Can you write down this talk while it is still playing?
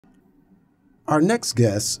our next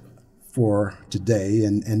guest for today,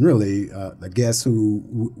 and really a guest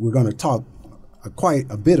who we're going to talk quite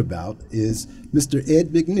a bit about, is Mr.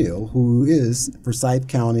 Ed McNeal, who is Forsyth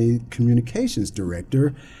County Communications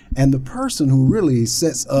Director and the person who really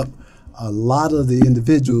sets up a lot of the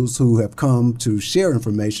individuals who have come to share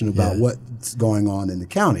information about what's going on in the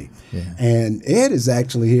county. Yeah. And Ed is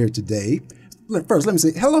actually here today. First, let me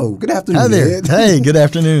say hello. Good afternoon, Hi there. Ed. Hey, good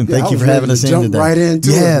afternoon. Thank you for having us in today. Jump right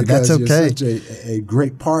into it because that's okay. You're such a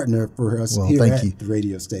great partner for us here at the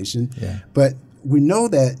radio station. Yeah. But we know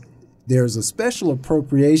that there's a special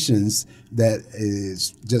appropriations that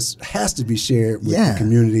is just has to be shared with the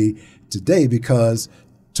community today, because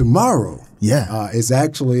tomorrow is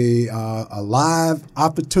actually a live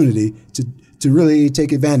opportunity to really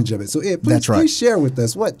take advantage of it. So, Ed, please share with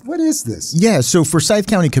us, what is this? Yeah, so Forsyth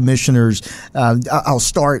County Commissioners, I'll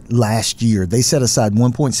start last year. They set aside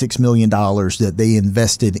 $1.6 million that they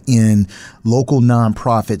invested in local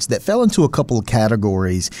nonprofits that fell into a couple of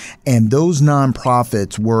categories. And those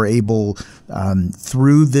nonprofits were able,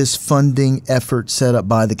 through this funding effort set up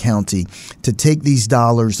by the county, to take these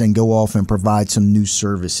dollars and go off and provide some new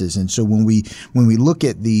services. And so when we look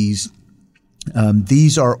at these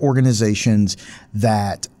are organizations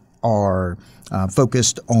that are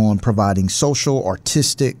focused on providing social,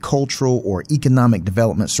 artistic, cultural, or economic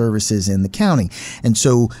development services in the county. And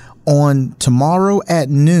so on tomorrow at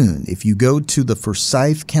noon, if you go to the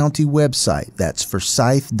Forsyth County website, that's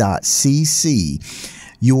forsyth.cc,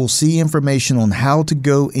 you will see information on how to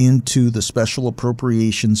go into the Special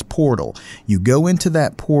Appropriations portal. You go into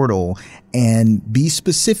that portal and be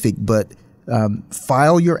specific, but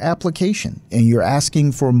file your application, and you're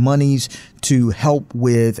asking for monies to help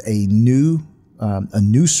with a new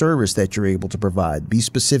service that you're able to provide. Be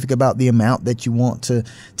specific about the amount that you want to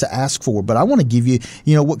ask for. But I want to give you,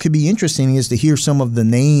 what could be interesting is to hear some of the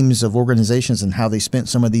names of organizations and how they spent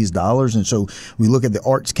some of these dollars. And so we look at the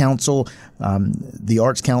Arts Council. The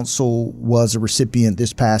Arts Council was a recipient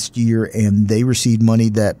this past year, and they received money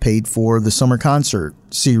that paid for the summer concert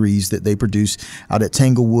series that they produce out at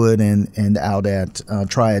Tanglewood and out at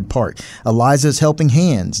Triad Park. Eliza's Helping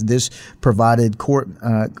Hands. This provided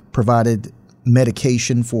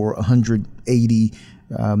medication for 180,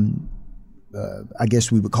 I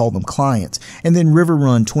guess we would call them clients. And then River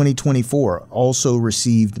Run 2024 also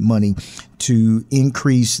received money to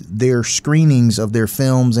increase their screenings of their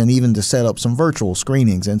films and even to set up some virtual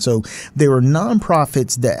screenings. And so there are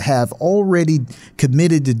nonprofits that have already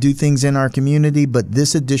committed to do things in our community, but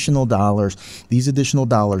these additional dollars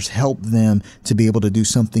help them to be able to do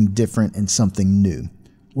something different and something new.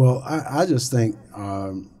 Well, I just think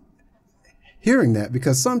hearing that,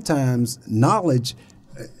 because sometimes knowledge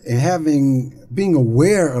and being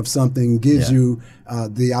aware of something gives you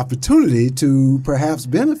the opportunity to perhaps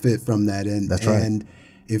benefit from that. And that's right. And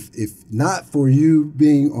if not for you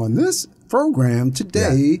being on this program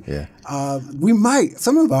today, we might,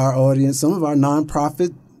 some of our audience, some of our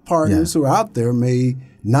nonprofit partners who are out there may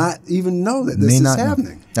not even know that this is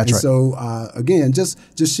happening. That's right. So again, just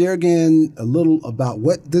share again a little about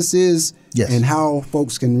what this is and how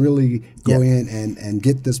folks can really go in and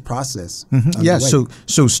get this process underway. Yeah, so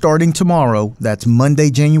starting tomorrow, that's Monday,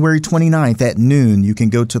 January 29th at noon, you can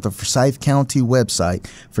go to the Forsyth County website,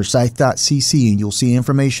 forsyth.cc, and you'll see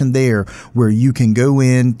information there where you can go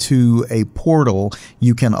into a portal.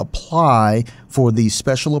 You can apply for these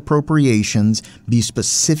special appropriations, be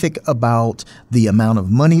specific about the amount of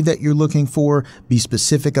money that you're looking for, be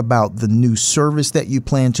specific about the new service that you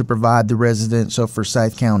plan to provide the residents of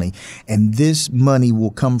Forsyth County. And this money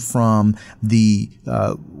will come from the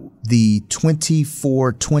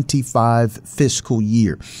 24-25 fiscal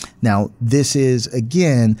year. Now, this is,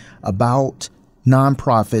 again, about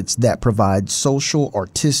nonprofits that provide social,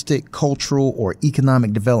 artistic, cultural, or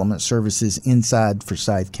economic development services inside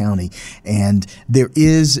Forsyth County. And there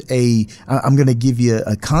is I'm going to give you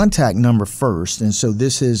a contact number first. And so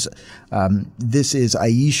this is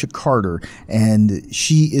Aisha Carter, and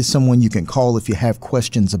she is someone you can call if you have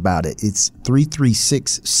questions about it. It's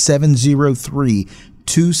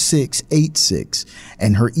 336-703-2686,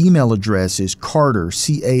 and her email address is Carter,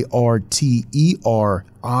 CARTERI,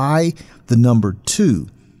 the number 2,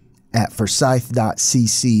 at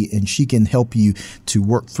forsyth.cc, and she can help you to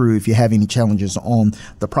work through if you have any challenges on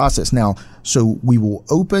the process. Now, so we will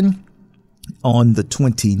open on the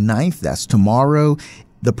 29th, that's tomorrow.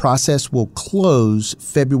 The process will close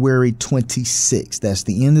February 26th. That's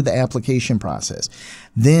the end of the application process.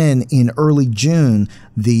 Then in early June,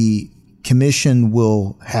 the commission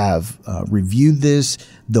will have reviewed this.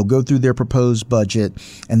 They'll go through their proposed budget,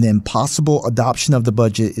 and then possible adoption of the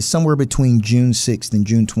budget is somewhere between June 6th and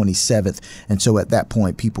June 27th. And so at that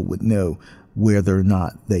point, people would know whether or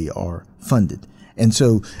not they are funded. And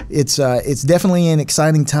so it's definitely an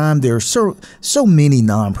exciting time. There are so many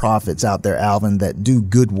nonprofits out there, Alvin, that do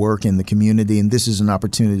good work in the community, and this is an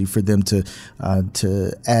opportunity for them to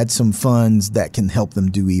add some funds that can help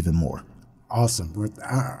them do even more. Awesome.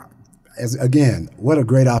 Again, what a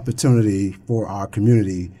great opportunity for our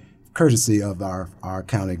community, courtesy of our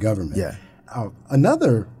county government. Yeah.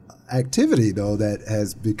 Another activity, though, that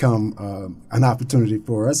has become an opportunity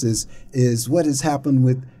for us is what has happened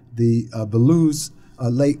with the Belews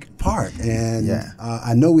Lake Park. And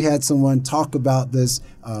I know we had someone talk about this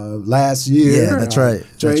last year. Yeah, that's right.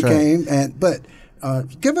 Trey came, but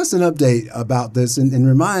give us an update about this and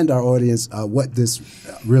remind our audience what this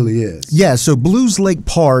really is. Yeah, so Belews Lake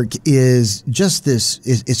Park is just this,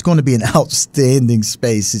 it's going to be an outstanding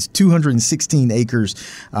space. It's 216 acres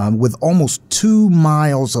with almost 2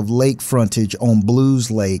 miles of lake frontage on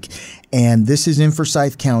Belews Lake. And this is in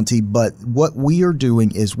Forsyth County, but what we are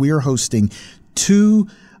doing is we are hosting 2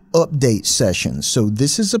 update sessions. So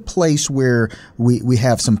this is a place where we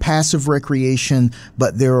have some passive recreation,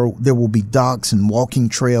 but there will be docks and walking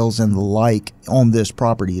trails and the like on this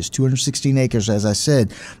property. It's 216 acres, as I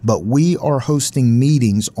said, but we are hosting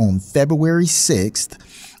meetings on February 6th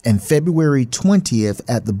and February 20th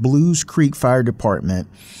at the Belews Creek Fire Department.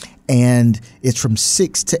 And it's from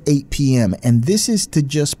 6 to 8 p.m. And this is to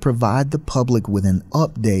just provide the public with an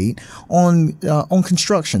update on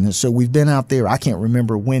construction. And so we've been out there. I can't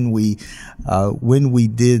remember when we did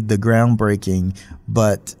the groundbreaking,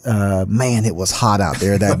 but man, it was hot out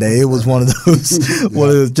there that day. It was one of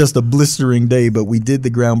those, just a blistering day. But we did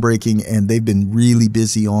the groundbreaking, and they've been really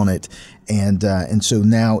busy on it. And so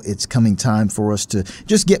now it's coming time for us to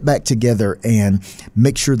just get back together and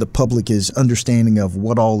make sure the public is understanding of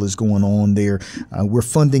what all is going on there. We're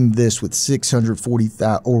funding this with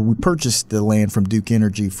 $640,000, or we purchased the land from Duke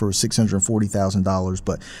Energy for $640,000,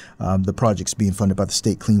 but the project's being funded by the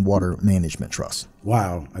State Clean Water Management Trust.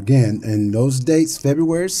 Wow. Again, and those dates,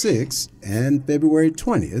 February 6th and February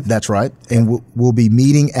 20th. That's right. And we'll be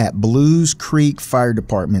meeting at Belews Creek Fire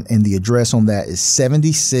Department, and the address on that is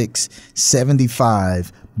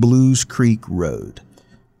 7675 Belews Creek Road.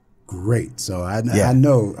 Great. So I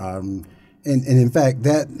know, and in fact,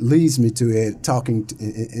 that leads me to talking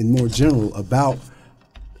in more general about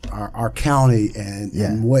our county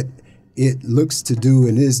and what it looks to do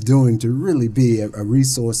and is doing to really be a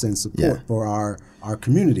resource and support for our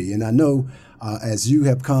community. And I know as you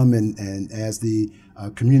have come and as the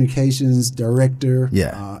communications director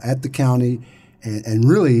at the county and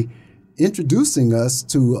really introducing us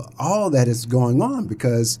to all that is going on,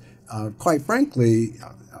 because quite frankly,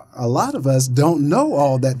 a lot of us don't know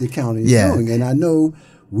all that the county is doing. And I know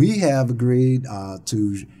we have agreed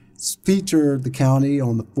to feature the county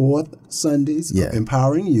on the 4th Sundays,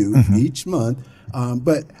 empowering you each month.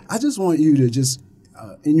 But I just want you to just,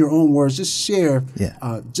 in your own words, just share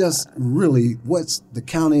just really what the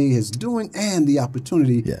county is doing and the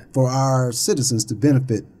opportunity for our citizens to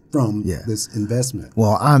benefit from this investment.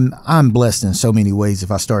 Well, I'm blessed in so many ways.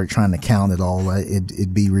 If I started trying to count it all,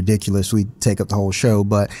 it'd be ridiculous. We'd take up the whole show.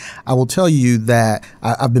 But I will tell you that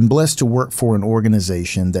I've been blessed to work for an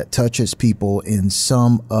organization that touches people in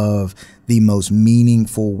some of the most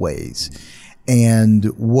meaningful ways. And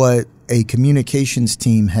what a communications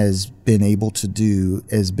team has been able to do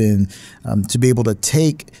has been to be able to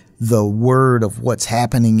take the word of what's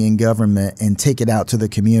happening in government and take it out to the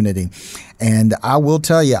community. And I will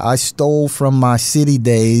tell you, I stole from my city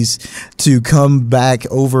days to come back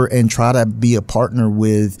over and try to be a partner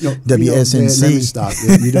with WSNC. Let me stop.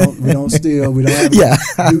 We don't steal. We don't have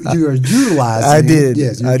you are utilizing. I did.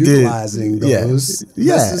 Yes, you're utilizing those.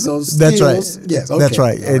 Those that's skills. right. Yes, okay. That's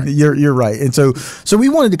right. And you're right. And so we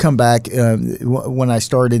wanted to come back when I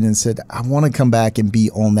started and said, I want to come back and be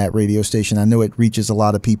on that radio station. I know it reaches a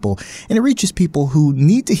lot of people, and it reaches people who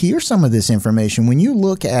need to hear some of this information. When you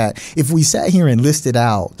look at, if we sat here and listed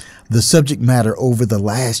out the subject matter over the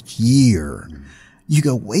last year, you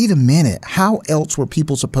go, wait a minute, how else were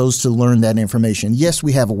people supposed to learn that information? Yes,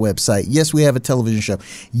 we have a website. Yes, we have a television show.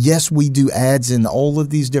 Yes, we do ads in all of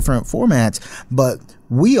these different formats, but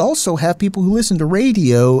we also have people who listen to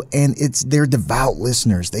radio, and they're devout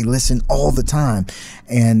listeners. They listen all the time.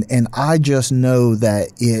 And I just know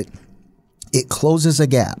that it closes a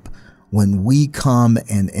gap when we come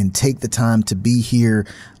and take the time to be here.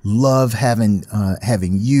 Love having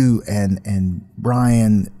you and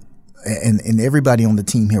Brian and everybody on the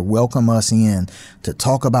team here welcome us in to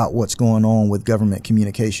talk about what's going on with government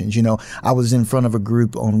communications. You know, I was in front of a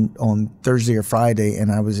group on Thursday or Friday,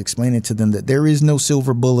 and I was explaining to them that there is no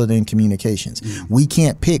silver bullet in communications. We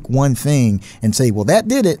can't pick one thing and say, well, that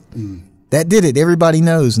did it. That did it. Everybody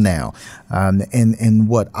knows now. And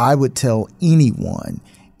what I would tell anyone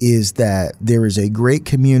is that there is a great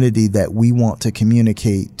community that we want to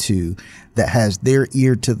communicate to that has their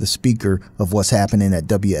ear to the speaker of what's happening at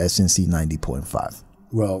WSNC 90.5.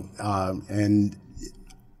 Well, and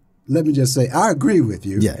let me just say, I agree with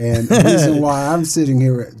you. Yeah. And the reason why I'm sitting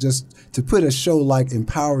here just to put a show like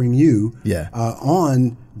Empowering You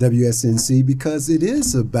on WSNC, because it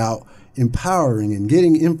is about empowering and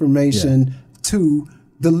getting information to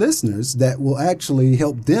the listeners that will actually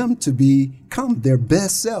help them to become their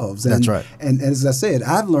best selves. And, that's right. And as I said,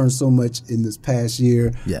 I've learned so much in this past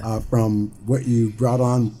year from what you brought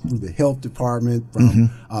on through the health department,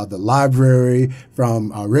 from the library,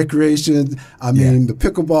 from recreation. I mean, the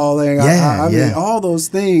pickleballing. I mean, all those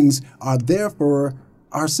things are there for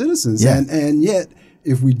our citizens. And yet,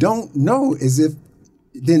 if we don't know,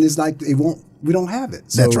 then it's like we don't have it.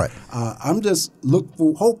 So, that's right. I'm just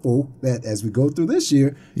hopeful that as we go through this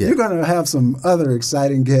year, you're going to have some other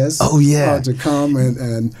exciting guests to come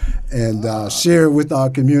and share with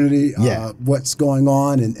our community what's going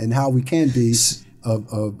on and how we can be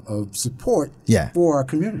of support for our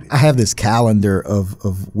community. I have this calendar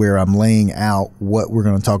of where I'm laying out what we're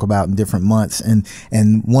going to talk about in different months. And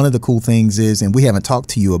one of the cool things is, and we haven't talked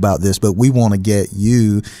to you about this, but we want to get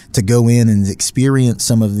you to go in and experience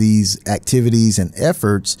some of these activities and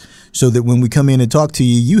efforts so that when we come in and talk to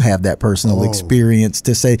you, you have that personal experience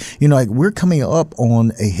to say, you know, like, we're coming up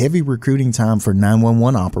on a heavy recruiting time for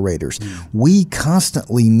 911 operators. We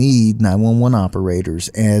constantly need 911 operators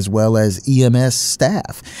as well as EMS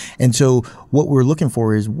staff. And so what we're looking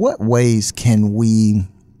for is what ways can we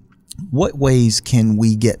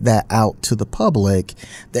get that out to the public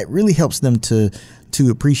that really helps them to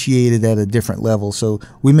appreciate it at a different level. So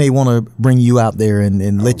we may want to bring you out there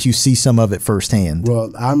and let you see some of it firsthand.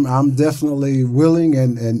 Well, I'm definitely willing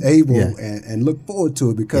and able and look forward to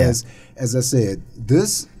it because, as I said,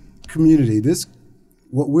 this community,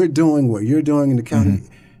 what we're doing, what you're doing in the county,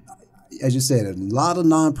 as you said, a lot of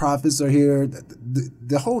nonprofits are here.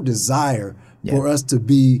 The whole desire for us to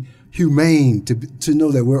be humane, to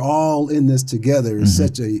know that we're all in this together is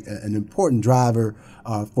such an important driver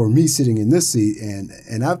for me sitting in this seat.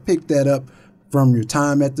 And I've picked that up from your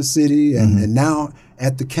time at the city and now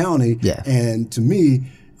at the county. And to me,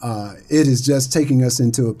 it is just taking us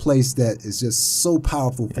into a place that is just so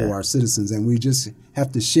powerful for our citizens. And we just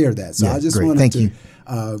have to share that. So I just wanted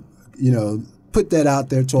to, put that out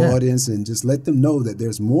there to our audience and just let them know that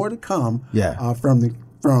there's more to come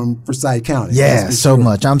from Forsyth County. So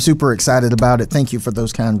much. I'm super excited about it. Thank you for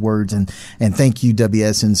those kind words, and thank you,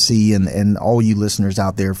 WSNC, and all you listeners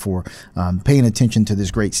out there for paying attention to this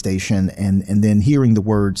great station and then hearing the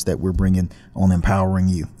words that we're bringing on Empowering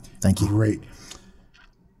You. Thank you. Great.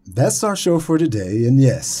 That's our show for today. And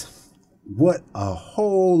yes, what a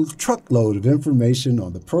whole truckload of information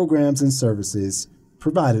on the programs and services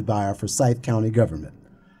provided by our Forsyth County government.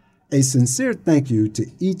 A sincere thank you to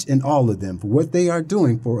each and all of them for what they are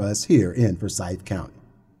doing for us here in Forsyth County.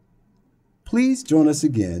 Please join us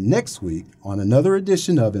again next week on another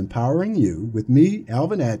edition of Empowering You with me,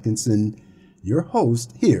 Alvin Atkinson, your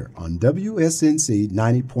host here on WSNC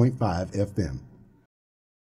 90.5 FM.